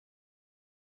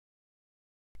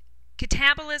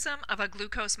Catabolism of a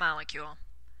glucose molecule.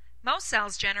 Most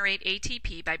cells generate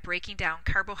ATP by breaking down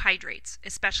carbohydrates,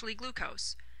 especially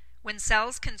glucose. When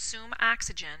cells consume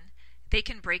oxygen, they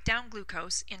can break down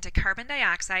glucose into carbon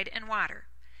dioxide and water,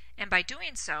 and by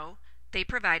doing so, they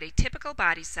provide a typical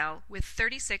body cell with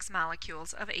 36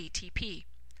 molecules of ATP.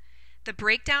 The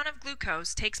breakdown of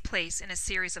glucose takes place in a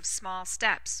series of small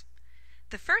steps.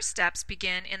 The first steps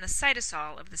begin in the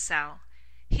cytosol of the cell.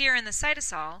 Here in the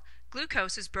cytosol,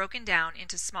 glucose is broken down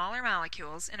into smaller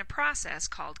molecules in a process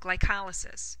called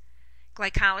glycolysis.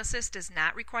 Glycolysis does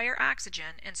not require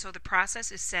oxygen, and so the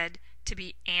process is said to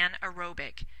be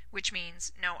anaerobic, which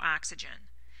means no oxygen.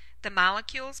 The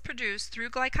molecules produced through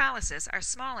glycolysis are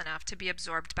small enough to be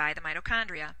absorbed by the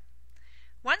mitochondria.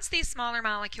 Once these smaller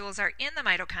molecules are in the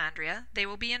mitochondria, they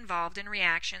will be involved in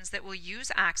reactions that will use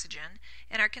oxygen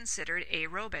and are considered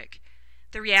aerobic.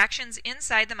 The reactions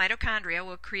inside the mitochondria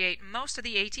will create most of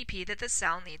the ATP that the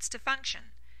cell needs to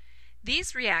function.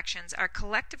 These reactions are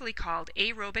collectively called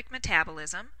aerobic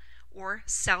metabolism or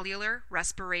cellular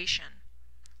respiration.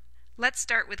 Let's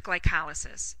start with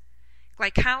glycolysis.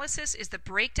 Glycolysis is the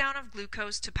breakdown of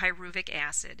glucose to pyruvic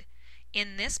acid.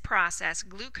 In this process,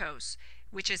 glucose,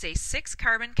 which is a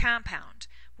 6-carbon compound,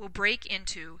 will break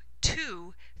into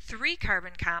 2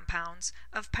 3-carbon compounds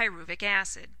of pyruvic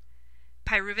acid.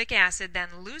 Pyruvic acid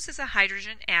then loses a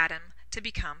hydrogen atom to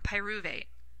become pyruvate.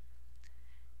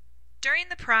 During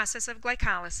the process of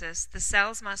glycolysis, the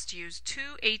cells must use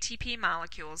 2 ATP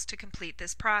molecules to complete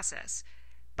this process,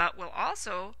 but will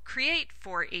also create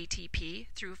 4 ATP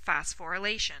through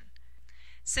phosphorylation.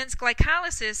 Since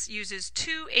glycolysis uses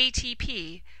 2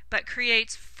 ATP but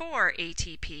creates 4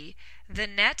 ATP, the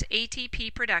net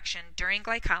ATP production during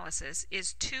glycolysis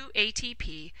is 2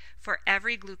 ATP for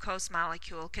every glucose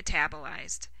molecule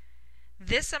catabolized.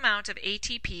 This amount of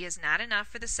ATP is not enough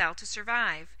for the cell to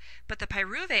survive, but the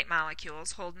pyruvate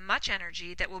molecules hold much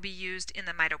energy that will be used in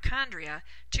the mitochondria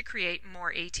to create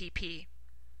more ATP.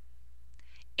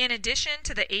 In addition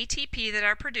to the ATP that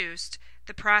are produced,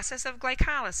 the process of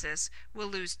glycolysis will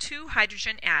lose 2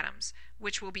 hydrogen atoms,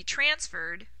 which will be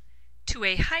transferred to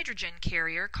a hydrogen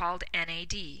carrier called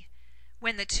NAD.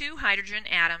 When the 2 hydrogen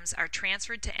atoms are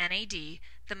transferred to NAD,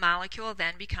 the molecule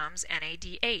then becomes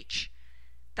NADH.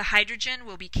 The hydrogen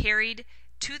will be carried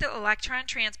to the electron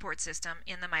transport system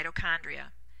in the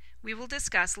mitochondria. We will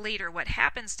discuss later what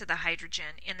happens to the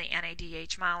hydrogen in the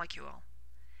NADH molecule.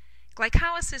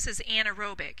 Glycolysis is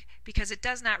anaerobic because it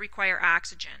does not require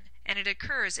oxygen, and it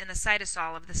occurs in the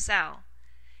cytosol of the cell.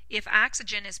 If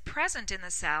oxygen is present in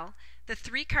the cell, the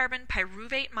 3-carbon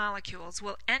pyruvate molecules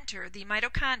will enter the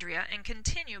mitochondria and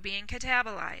continue being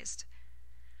catabolized.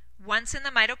 Once in the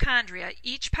mitochondria,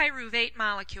 each pyruvate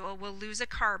molecule will lose a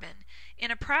carbon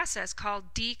in a process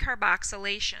called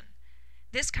decarboxylation.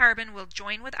 This carbon will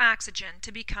join with oxygen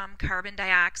to become carbon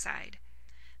dioxide.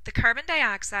 The carbon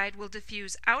dioxide will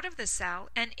diffuse out of the cell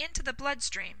and into the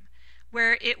bloodstream,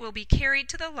 where it will be carried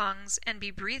to the lungs and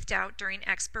be breathed out during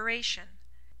expiration.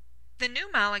 The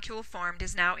new molecule formed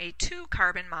is now a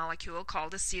 2-carbon molecule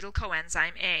called acetyl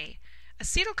coenzyme A.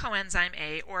 Acetyl coenzyme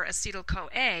A, or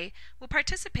acetyl-CoA, will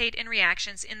participate in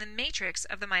reactions in the matrix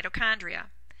of the mitochondria.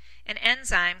 An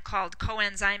enzyme called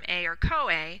coenzyme A or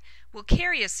CoA will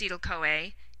carry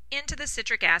acetyl-CoA into the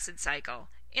citric acid cycle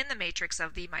in the matrix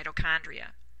of the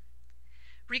mitochondria.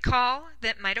 Recall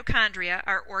that mitochondria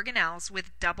are organelles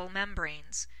with double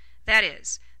membranes. That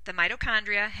is, the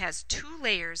mitochondria has 2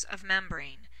 layers of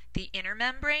membrane, the inner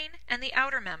membrane and the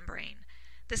outer membrane.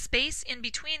 The space in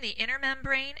between the inner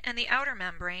membrane and the outer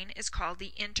membrane is called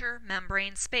the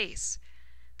intermembrane space.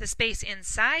 The space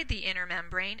inside the inner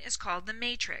membrane is called the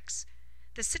matrix.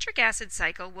 The citric acid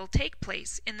cycle will take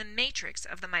place in the matrix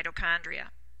of the mitochondria.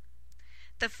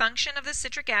 The function of the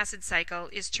citric acid cycle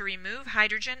is to remove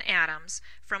hydrogen atoms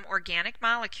from organic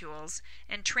molecules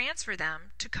and transfer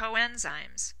them to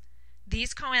coenzymes.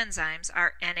 These coenzymes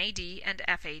are NAD and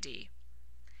FAD.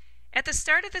 At the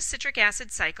start of the citric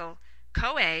acid cycle,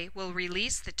 CoA will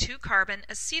release the 2-carbon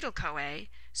acetyl-CoA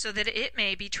so that it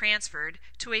may be transferred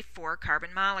to a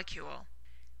 4-carbon molecule.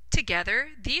 Together,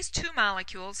 these 2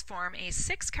 molecules form a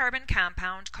 6-carbon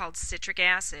compound called citric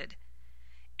acid.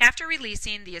 After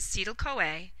releasing the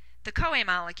acetyl-CoA, the CoA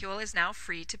molecule is now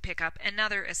free to pick up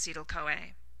another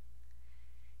acetyl-CoA.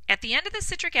 At the end of the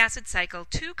citric acid cycle,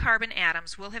 2 carbon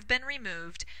atoms will have been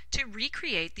removed to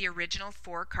recreate the original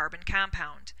 4-carbon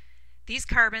compound. These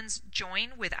carbons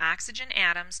join with oxygen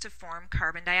atoms to form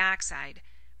carbon dioxide,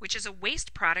 which is a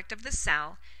waste product of the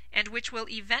cell and which will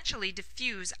eventually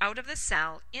diffuse out of the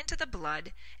cell into the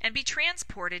blood and be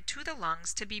transported to the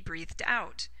lungs to be breathed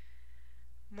out.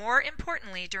 More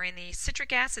importantly, during the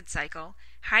citric acid cycle,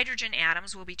 hydrogen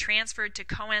atoms will be transferred to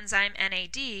coenzyme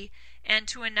NAD and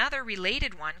to another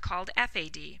related one called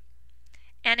FAD.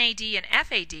 NAD and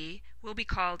FAD will be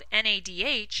called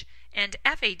NADH and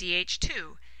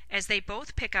FADH2, as they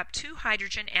both pick up 2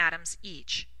 hydrogen atoms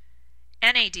each.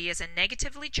 NAD is a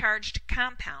negatively charged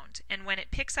compound, and when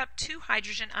it picks up 2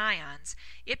 hydrogen ions,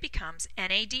 it becomes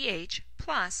NADH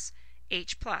plus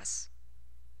H+.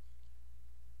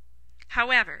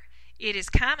 However, it is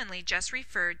commonly just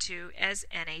referred to as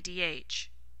NADH.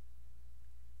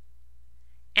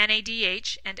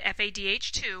 NADH and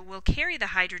FADH2 will carry the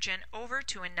hydrogen over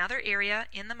to another area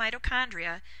in the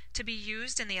mitochondria to be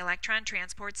used in the electron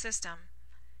transport system.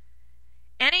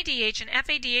 NADH and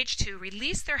FADH2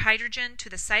 release their hydrogen to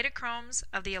the cytochromes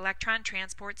of the electron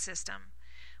transport system.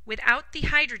 Without the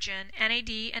hydrogen,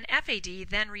 NAD and FAD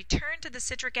then return to the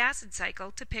citric acid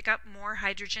cycle to pick up more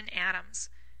hydrogen atoms.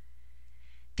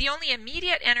 The only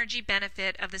immediate energy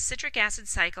benefit of the citric acid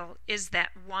cycle is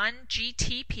that 1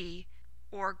 GTP,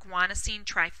 or guanosine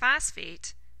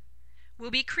triphosphate,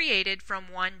 will be created from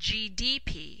 1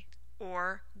 GDP,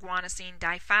 or guanosine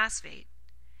diphosphate.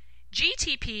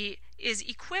 GTP is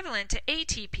equivalent to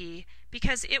ATP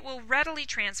because it will readily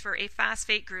transfer a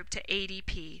phosphate group to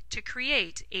ADP to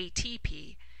create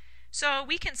ATP. So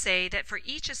we can say that for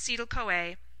each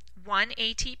acetyl-CoA, 1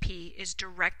 ATP is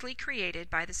directly created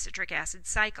by the citric acid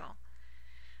cycle.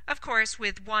 Of course,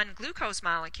 with 1 glucose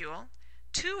molecule,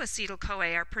 2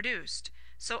 acetyl-CoA are produced.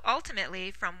 So ultimately,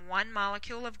 from 1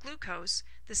 molecule of glucose,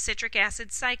 the citric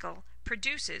acid cycle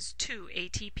produces 2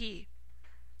 ATP.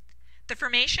 The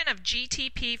formation of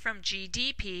GTP from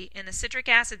GDP in the citric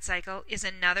acid cycle is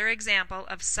another example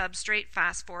of substrate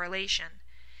phosphorylation.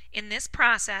 In this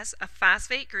process, a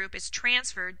phosphate group is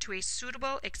transferred to a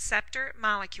suitable acceptor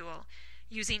molecule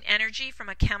using energy from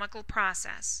a chemical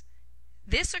process.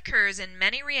 This occurs in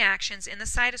many reactions in the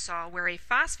cytosol where a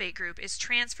phosphate group is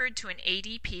transferred to an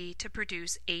ADP to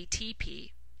produce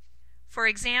ATP. For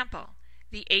example,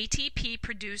 the ATP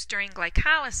produced during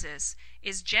glycolysis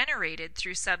is generated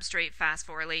through substrate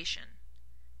phosphorylation.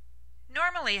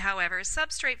 Normally, however,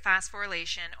 substrate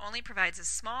phosphorylation only provides a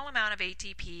small amount of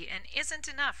ATP and isn't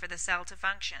enough for the cell to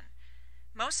function.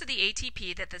 Most of the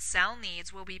ATP that the cell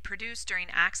needs will be produced during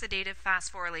oxidative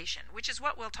phosphorylation, which is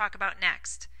what we'll talk about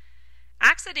next.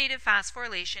 Oxidative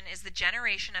phosphorylation is the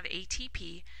generation of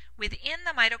ATP within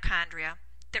the mitochondria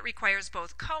that requires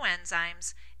both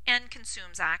coenzymes and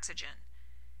consumes oxygen.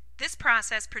 This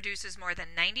process produces more than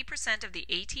 90% of the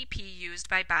ATP used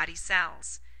by body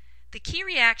cells. The key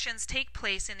reactions take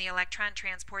place in the electron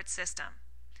transport system.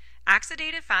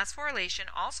 Oxidative phosphorylation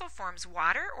also forms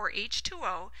water, or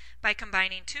H2O, by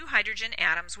combining 2 hydrogen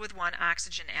atoms with 1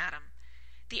 oxygen atom.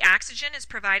 The oxygen is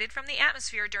provided from the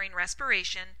atmosphere during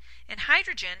respiration, and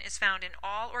hydrogen is found in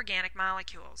all organic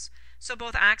molecules, so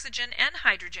both oxygen and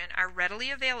hydrogen are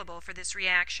readily available for this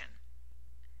reaction.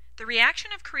 The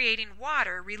reaction of creating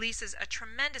water releases a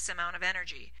tremendous amount of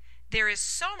energy. There is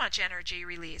so much energy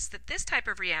released that this type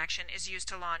of reaction is used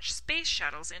to launch space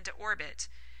shuttles into orbit.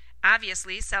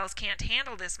 Obviously, cells can't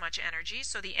handle this much energy,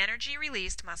 so the energy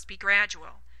released must be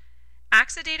gradual.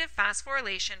 Oxidative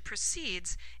phosphorylation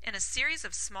proceeds in a series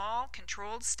of small,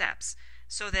 controlled steps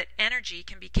so that energy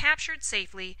can be captured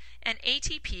safely and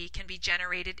ATP can be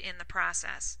generated in the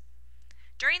process.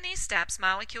 During these steps,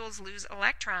 molecules lose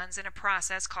electrons in a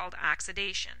process called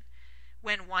oxidation.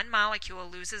 When one molecule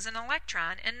loses an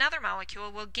electron, another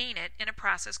molecule will gain it in a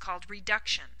process called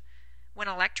reduction. When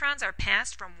electrons are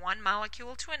passed from one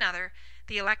molecule to another,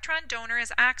 the electron donor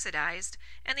is oxidized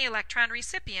and the electron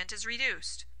recipient is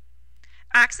reduced.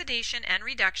 Oxidation and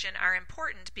reduction are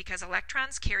important because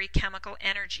electrons carry chemical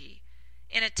energy.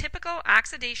 In a typical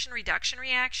oxidation-reduction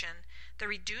reaction, the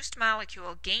reduced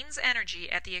molecule gains energy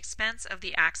at the expense of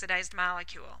the oxidized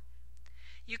molecule.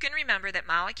 You can remember that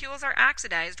molecules are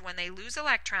oxidized when they lose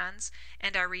electrons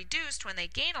and are reduced when they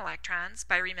gain electrons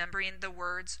by remembering the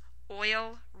words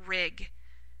oil rig.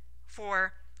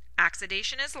 For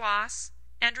oxidation is loss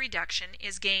and reduction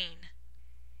is gain.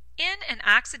 In an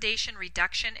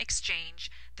oxidation-reduction exchange,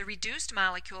 the reduced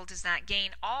molecule does not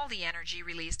gain all the energy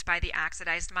released by the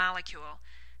oxidized molecule.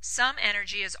 Some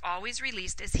energy is always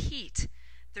released as heat.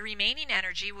 The remaining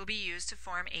energy will be used to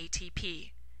form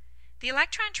ATP. The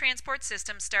electron transport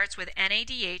system starts with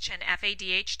NADH and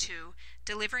FADH2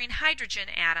 delivering hydrogen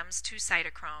atoms to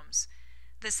cytochromes.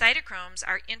 The cytochromes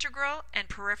are integral and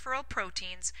peripheral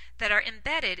proteins that are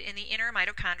embedded in the inner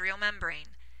mitochondrial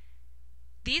membrane.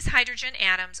 These hydrogen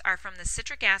atoms are from the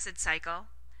citric acid cycle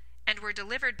and were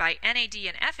delivered by NAD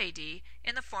and FAD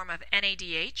in the form of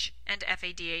NADH and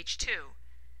FADH2.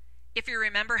 If you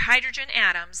remember hydrogen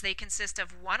atoms, they consist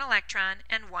of one electron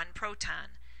and one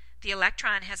proton. The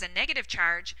electron has a negative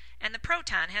charge and the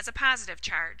proton has a positive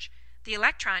charge. The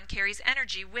electron carries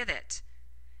energy with it.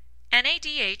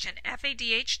 NADH and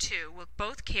FADH2 will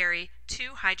both carry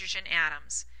two hydrogen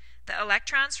atoms. The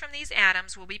electrons from these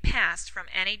atoms will be passed from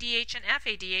NADH and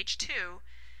FADH2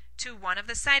 to one of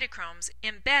the cytochromes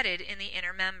embedded in the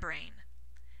inner membrane.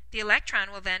 The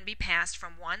electron will then be passed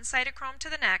from one cytochrome to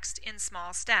the next in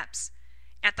small steps.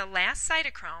 At the last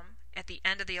cytochrome, at the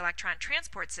end of the electron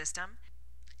transport system,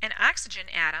 an oxygen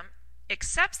atom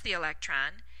accepts the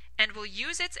electron and will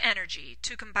use its energy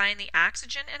to combine the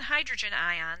oxygen and hydrogen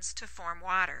ions to form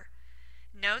water.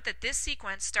 Note that this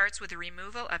sequence starts with the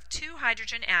removal of two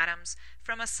hydrogen atoms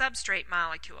from a substrate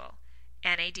molecule,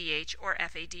 NADH or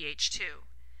FADH2,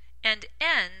 and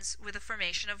ends with the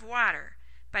formation of water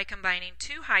by combining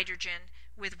two hydrogen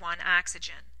with one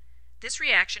oxygen. This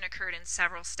reaction occurred in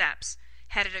several steps.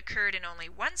 Had it occurred in only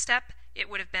one step, it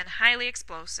would have been highly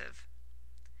explosive.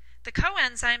 The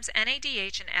coenzymes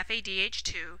NADH and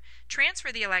FADH2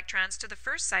 transfer the electrons to the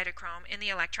first cytochrome in the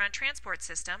electron transport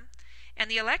system, and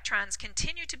the electrons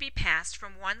continue to be passed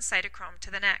from one cytochrome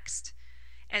to the next.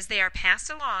 As they are passed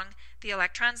along, the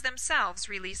electrons themselves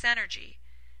release energy.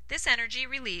 This energy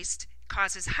released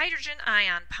causes hydrogen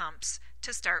ion pumps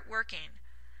to start working.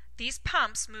 These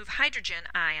pumps move hydrogen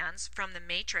ions from the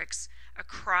matrix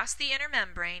across the inner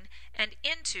membrane and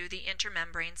into the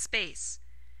intermembrane space.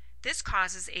 This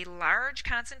causes a large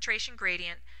concentration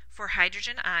gradient for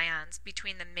hydrogen ions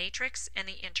between the matrix and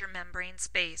the intermembrane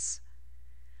space.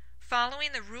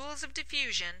 Following the rules of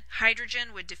diffusion,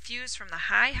 hydrogen would diffuse from the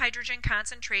high hydrogen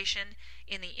concentration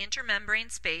in the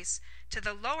intermembrane space to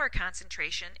the lower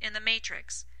concentration in the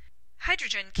matrix.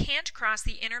 Hydrogen can't cross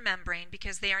the inner membrane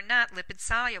because they are not lipid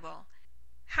soluble.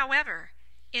 However,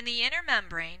 in the inner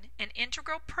membrane, an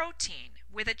integral protein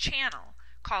with a channel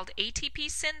called ATP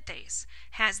synthase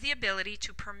has the ability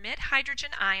to permit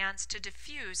hydrogen ions to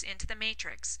diffuse into the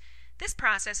matrix. This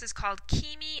process is called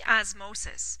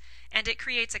chemiosmosis, and it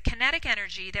creates a kinetic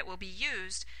energy that will be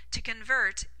used to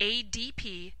convert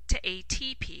ADP to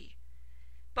ATP.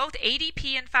 Both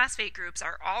ADP and phosphate groups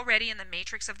are already in the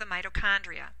matrix of the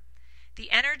mitochondria.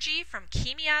 The energy from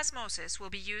chemiosmosis will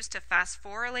be used to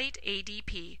phosphorylate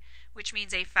ADP, which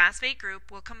means a phosphate group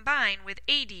will combine with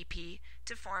ADP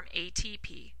to form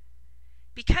ATP.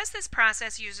 Because this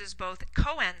process uses both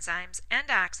coenzymes and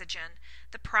oxygen,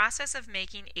 the process of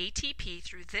making ATP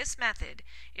through this method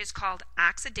is called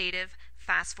oxidative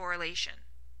phosphorylation.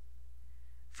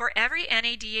 For every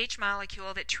NADH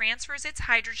molecule that transfers its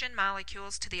hydrogen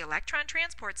molecules to the electron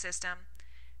transport system,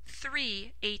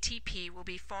 3 ATP will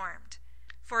be formed.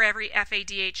 For every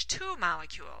FADH2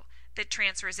 molecule that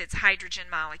transfers its hydrogen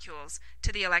molecules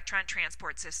to the electron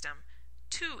transport system,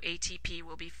 2 ATP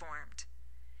will be formed.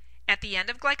 At the end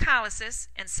of glycolysis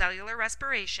and cellular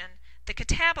respiration, the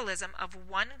catabolism of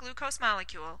one glucose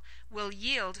molecule will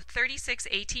yield 36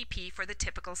 ATP for the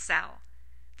typical cell.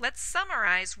 Let's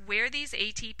summarize where these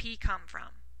ATP come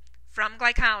from. From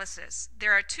glycolysis,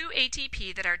 there are 2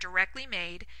 ATP that are directly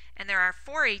made, and there are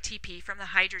 4 ATP from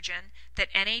the hydrogen that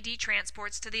NAD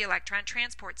transports to the electron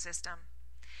transport system.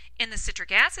 In the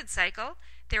citric acid cycle,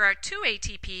 there are 2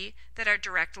 ATP that are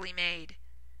directly made.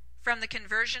 From the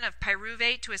conversion of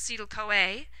pyruvate to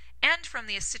acetyl-CoA, and from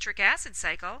the citric acid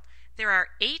cycle, there are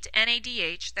 8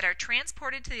 NADH that are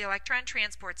transported to the electron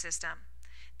transport system.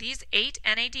 These 8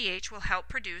 NADH will help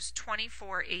produce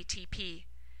 24 ATP.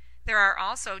 There are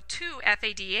also 2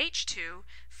 FADH2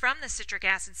 from the citric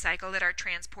acid cycle that are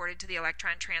transported to the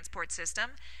electron transport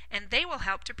system, and they will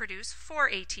help to produce 4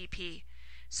 ATP.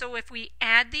 So if we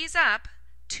add these up,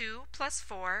 2 plus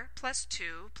 4 plus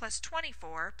 2 plus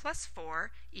 24 plus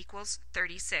 4 equals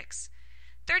 36.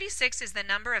 36 is the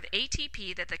number of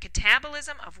ATP that the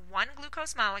catabolism of one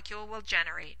glucose molecule will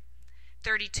generate.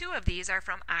 32 of these are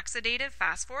from oxidative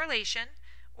phosphorylation,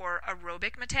 or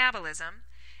aerobic metabolism,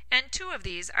 and 2 of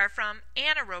these are from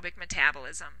anaerobic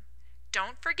metabolism.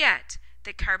 Don't forget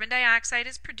that carbon dioxide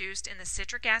is produced in the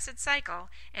citric acid cycle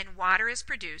and water is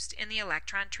produced in the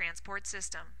electron transport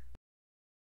system.